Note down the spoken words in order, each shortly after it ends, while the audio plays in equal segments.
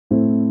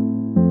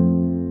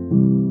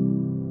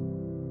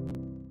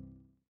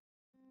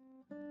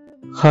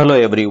Hello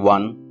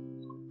everyone.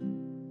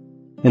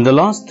 In the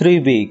last 3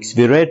 weeks,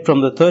 we read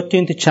from the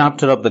 13th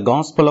chapter of the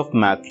Gospel of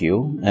Matthew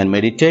and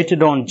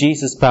meditated on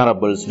Jesus'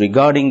 parables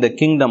regarding the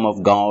kingdom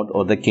of God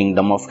or the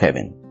kingdom of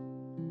heaven.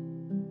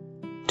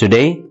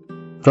 Today,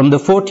 from the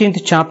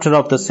 14th chapter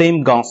of the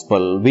same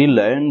Gospel, we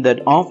learn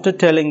that after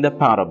telling the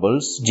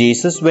parables,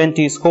 Jesus went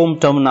to his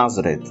hometown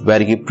Nazareth,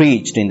 where he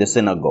preached in the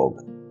synagogue.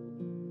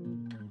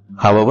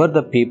 However,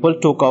 the people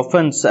took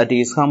offense at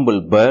his humble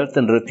birth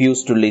and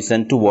refused to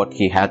listen to what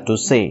he had to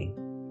say.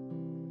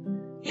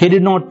 He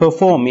did not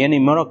perform any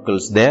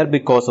miracles there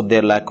because of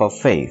their lack of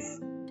faith.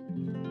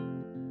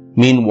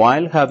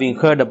 Meanwhile, having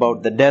heard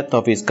about the death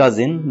of his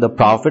cousin, the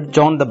prophet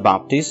John the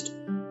Baptist,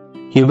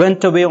 he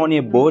went away on a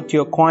boat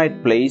to a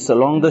quiet place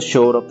along the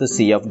shore of the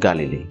Sea of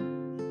Galilee.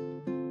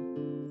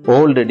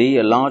 Already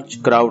a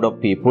large crowd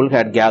of people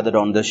had gathered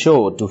on the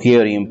shore to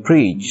hear him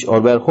preach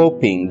or were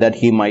hoping that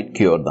he might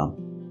cure them.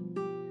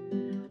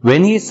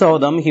 When he saw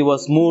them, he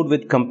was moved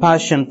with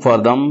compassion for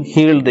them,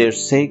 healed their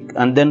sick,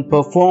 and then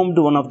performed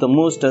one of the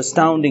most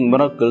astounding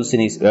miracles in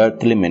his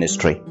earthly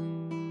ministry.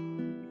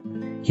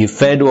 He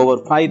fed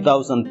over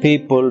 5,000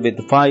 people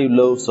with 5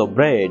 loaves of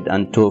bread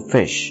and 2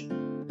 fish.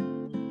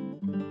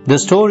 The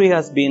story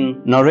has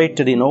been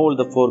narrated in all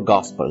the 4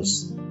 Gospels.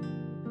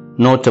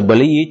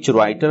 Notably, each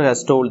writer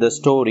has told the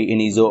story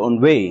in his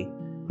own way,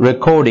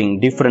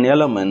 recording different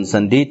elements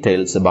and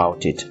details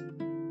about it.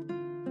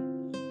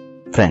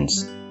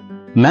 Friends,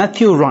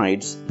 Matthew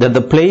writes that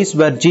the place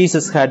where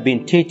Jesus had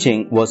been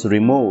teaching was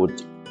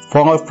remote,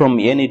 far from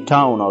any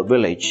town or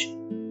village,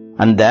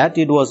 and that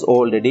it was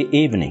already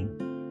evening.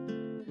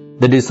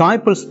 The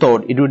disciples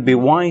thought it would be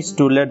wise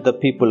to let the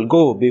people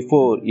go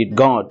before it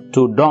got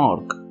too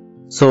dark,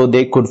 so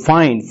they could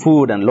find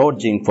food and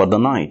lodging for the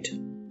night.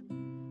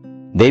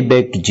 They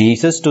begged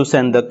Jesus to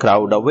send the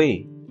crowd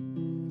away,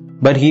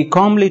 but he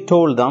calmly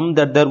told them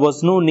that there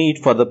was no need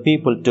for the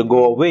people to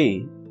go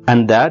away,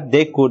 and that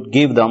they could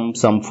give them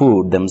some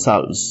food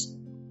themselves.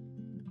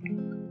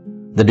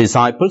 The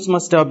disciples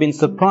must have been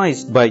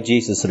surprised by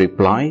Jesus'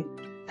 reply,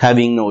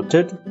 having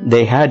noted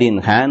they had in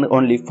hand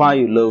only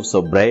 5 loaves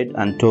of bread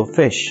and 2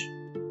 fish.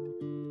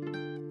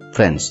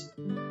 Friends,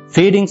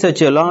 feeding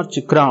such a large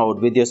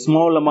crowd with a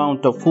small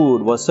amount of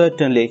food was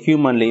certainly a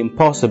humanly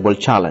impossible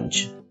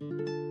challenge.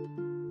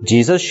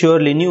 Jesus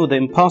surely knew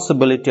the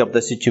impossibility of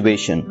the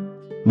situation,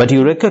 but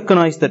he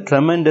recognized the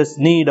tremendous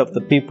need of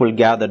the people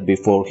gathered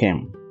before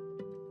him.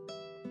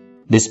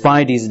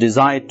 Despite his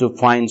desire to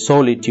find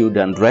solitude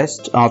and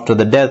rest after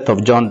the death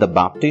of John the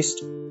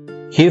Baptist,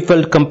 he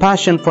felt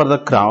compassion for the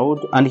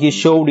crowd, and he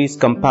showed his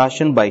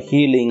compassion by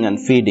healing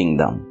and feeding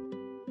them.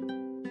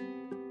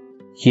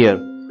 Here,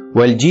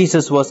 while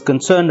Jesus was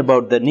concerned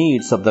about the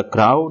needs of the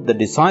crowd, the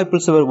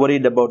disciples were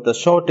worried about the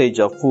shortage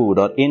of food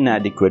or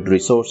inadequate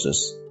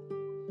resources.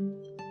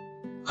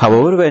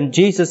 However, when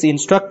Jesus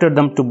instructed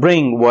them to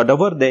bring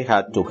whatever they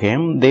had to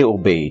him, they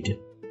obeyed.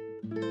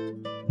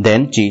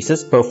 Then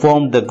Jesus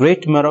performed the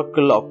great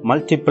miracle of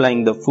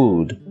multiplying the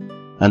food,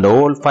 and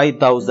all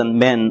 5,000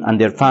 men and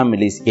their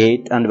families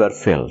ate and were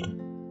filled.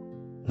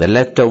 The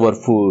leftover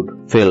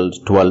food filled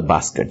 12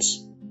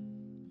 baskets.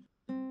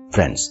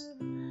 Friends,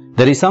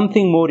 there is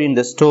something more in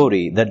the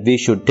story that we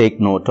should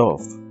take note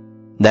of.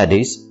 That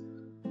is,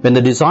 when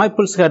the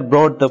disciples had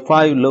brought the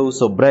 5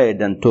 loaves of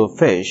bread and 2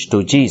 fish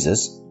to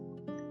Jesus,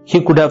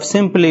 he could have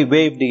simply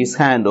waved his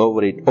hand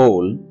over it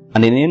all,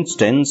 and in an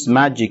instant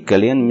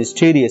magically and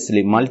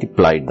mysteriously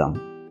multiplied them.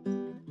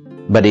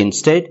 But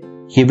instead,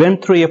 he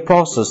went through a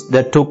process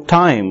that took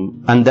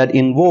time and that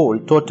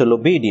involved total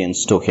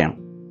obedience to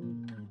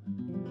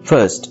him.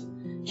 First,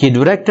 he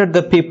directed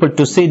the people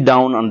to sit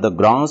down on the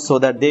grass so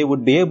that they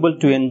would be able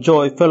to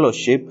enjoy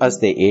fellowship as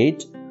they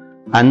ate,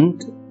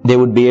 and they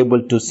would be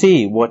able to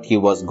see what he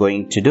was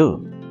going to do.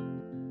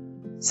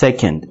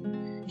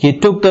 Second, he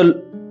took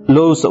the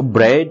loaves of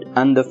bread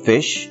and the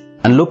fish,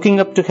 and looking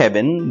up to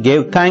heaven,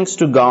 gave thanks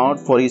to God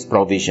for his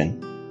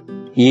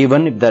provision,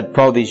 even if that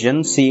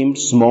provision seemed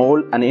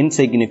small and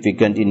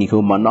insignificant in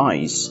human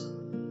eyes.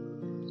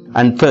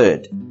 And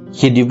third,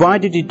 he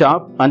divided it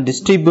up and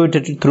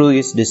distributed it through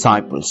his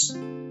disciples.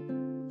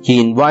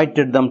 He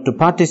invited them to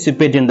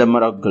participate in the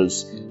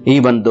miracles,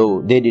 even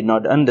though they did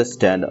not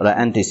understand or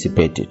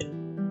anticipate it.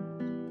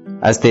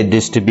 As they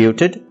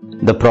distributed,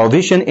 the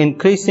provision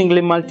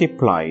increasingly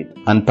multiplied,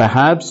 and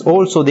perhaps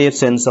also their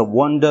sense of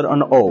wonder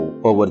and awe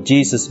over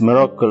Jesus'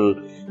 miracle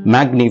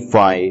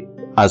magnified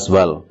as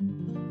well.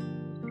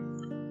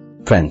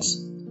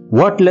 Friends,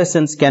 what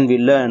lessons can we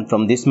learn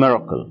from this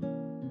miracle?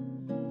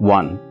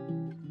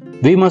 1.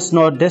 We must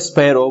not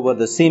despair over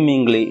the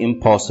seemingly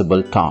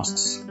impossible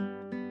tasks.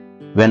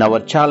 When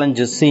our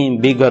challenges seem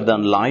bigger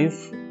than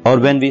life, or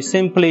when we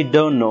simply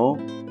don't know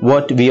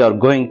what we are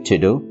going to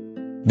do,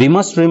 we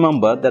must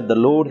remember that the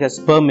Lord has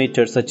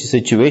permitted such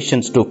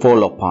situations to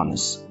fall upon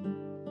us.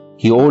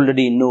 He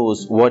already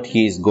knows what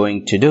He is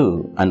going to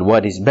do and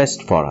what is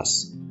best for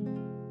us.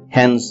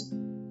 Hence,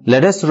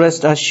 let us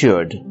rest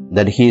assured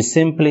that He is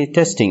simply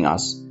testing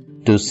us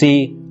to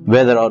see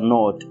whether or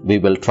not we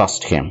will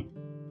trust Him.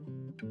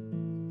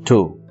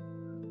 2.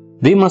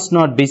 We must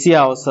not busy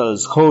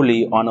ourselves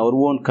wholly on our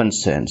own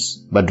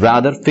concerns, but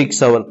rather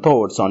fix our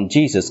thoughts on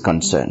Jesus'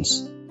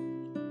 concerns.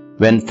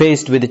 When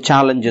faced with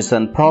challenges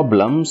and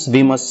problems,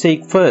 we must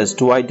seek first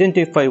to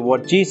identify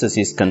what Jesus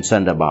is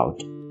concerned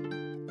about.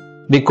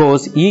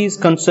 Because He is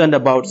concerned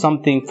about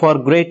something far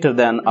greater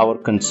than our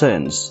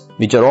concerns,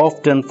 which are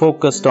often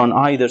focused on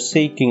either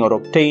seeking or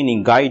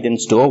obtaining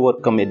guidance to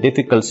overcome a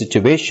difficult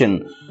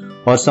situation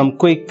or some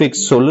quick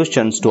fix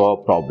solutions to our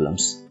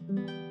problems.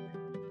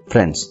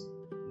 Friends,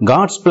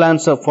 God's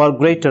plans are far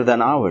greater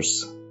than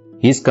ours.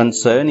 His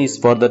concern is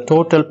for the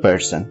total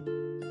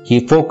person.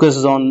 He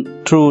focuses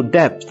on true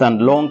depth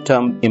and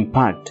long-term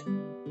impact.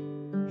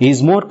 He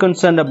is more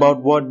concerned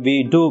about what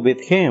we do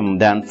with Him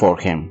than for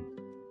Him.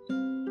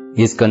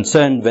 He is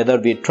concerned whether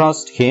we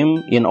trust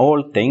Him in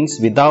all things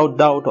without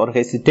doubt or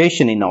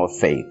hesitation in our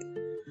faith,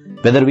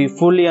 whether we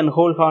fully and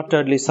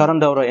wholeheartedly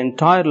surrender our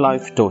entire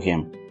life to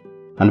Him,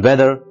 and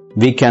whether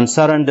we can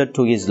surrender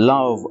to His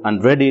love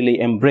and readily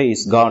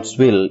embrace God's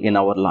will in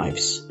our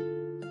lives.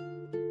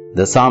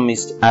 The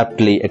psalmist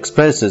aptly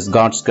expresses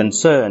God's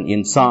concern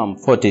in Psalm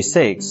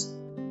 46.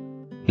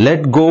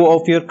 Let go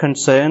of your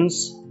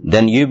concerns,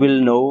 then you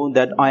will know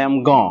that I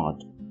am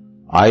God.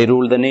 I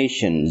rule the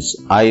nations,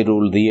 I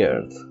rule the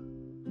earth.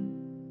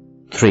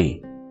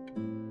 3.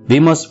 We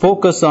must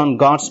focus on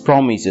God's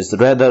promises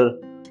rather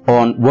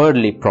on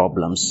worldly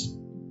problems.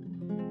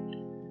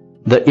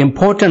 The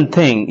important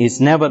thing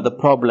is never the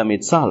problem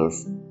itself.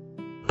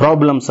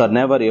 Problems are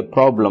never a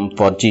problem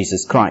for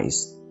Jesus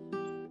Christ.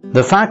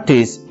 The fact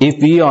is,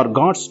 if we are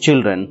God's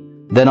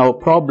children, then our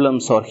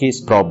problems are His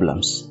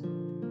problems.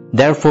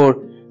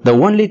 Therefore, the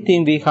only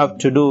thing we have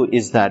to do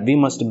is that we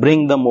must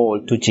bring them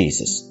all to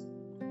Jesus.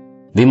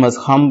 We must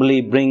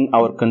humbly bring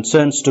our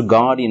concerns to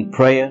God in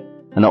prayer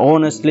and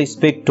honestly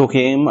speak to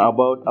Him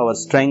about our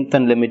strength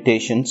and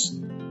limitations,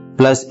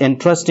 plus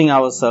entrusting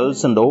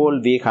ourselves and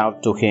all we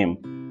have to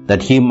Him,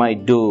 that He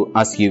might do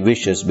as He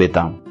wishes with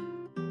them.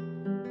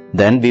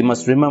 Then we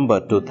must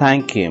remember to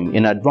thank Him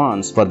in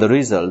advance for the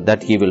result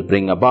that He will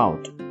bring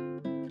about.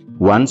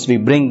 Once we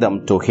bring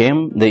them to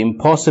Him, the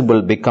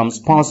impossible becomes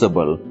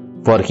possible,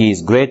 for He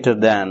is greater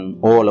than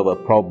all our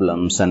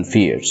problems and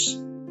fears.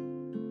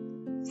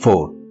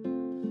 4.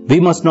 We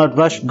must not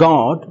rush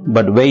God,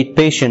 but wait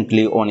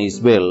patiently on His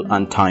will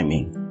and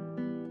timing.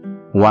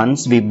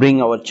 Once we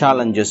bring our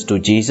challenges to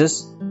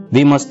Jesus,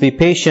 we must be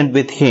patient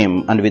with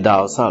Him and with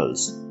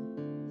ourselves.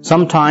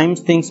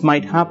 Sometimes things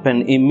might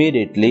happen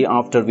immediately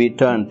after we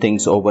turn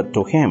things over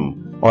to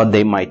Him, or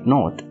they might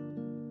not.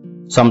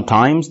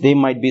 Sometimes they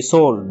might be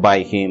solved by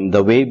Him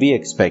the way we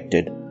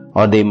expected,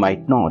 or they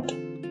might not.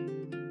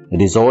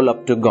 It is all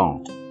up to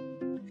God.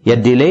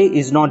 Yet delay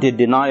is not a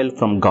denial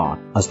from God,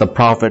 as the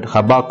prophet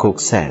Habakkuk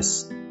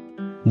says.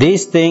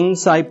 These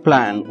things I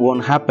plan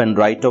won't happen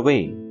right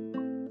away.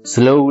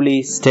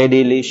 Slowly,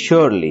 steadily,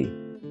 surely,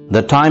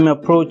 the time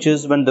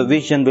approaches when the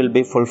vision will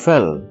be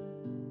fulfilled.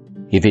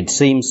 If it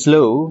seems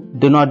slow,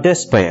 do not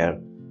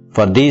despair,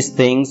 for these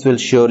things will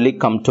surely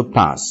come to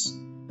pass.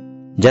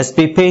 Just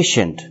be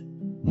patient.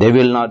 They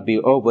will not be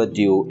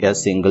overdue a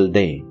single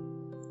day.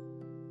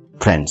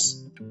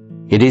 Friends,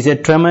 it is a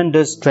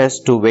tremendous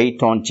stress to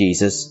wait on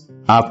Jesus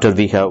after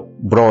we have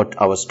brought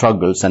our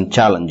struggles and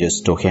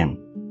challenges to Him.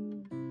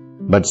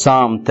 But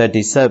Psalm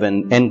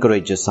 37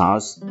 encourages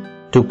us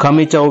to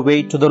commit our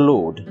way to the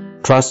Lord,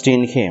 trust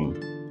in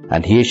Him,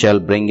 and He shall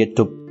bring it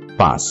to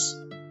pass.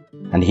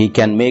 And He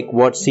can make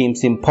what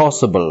seems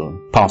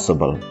impossible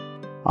possible.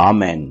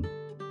 Amen.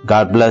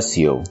 God bless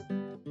you.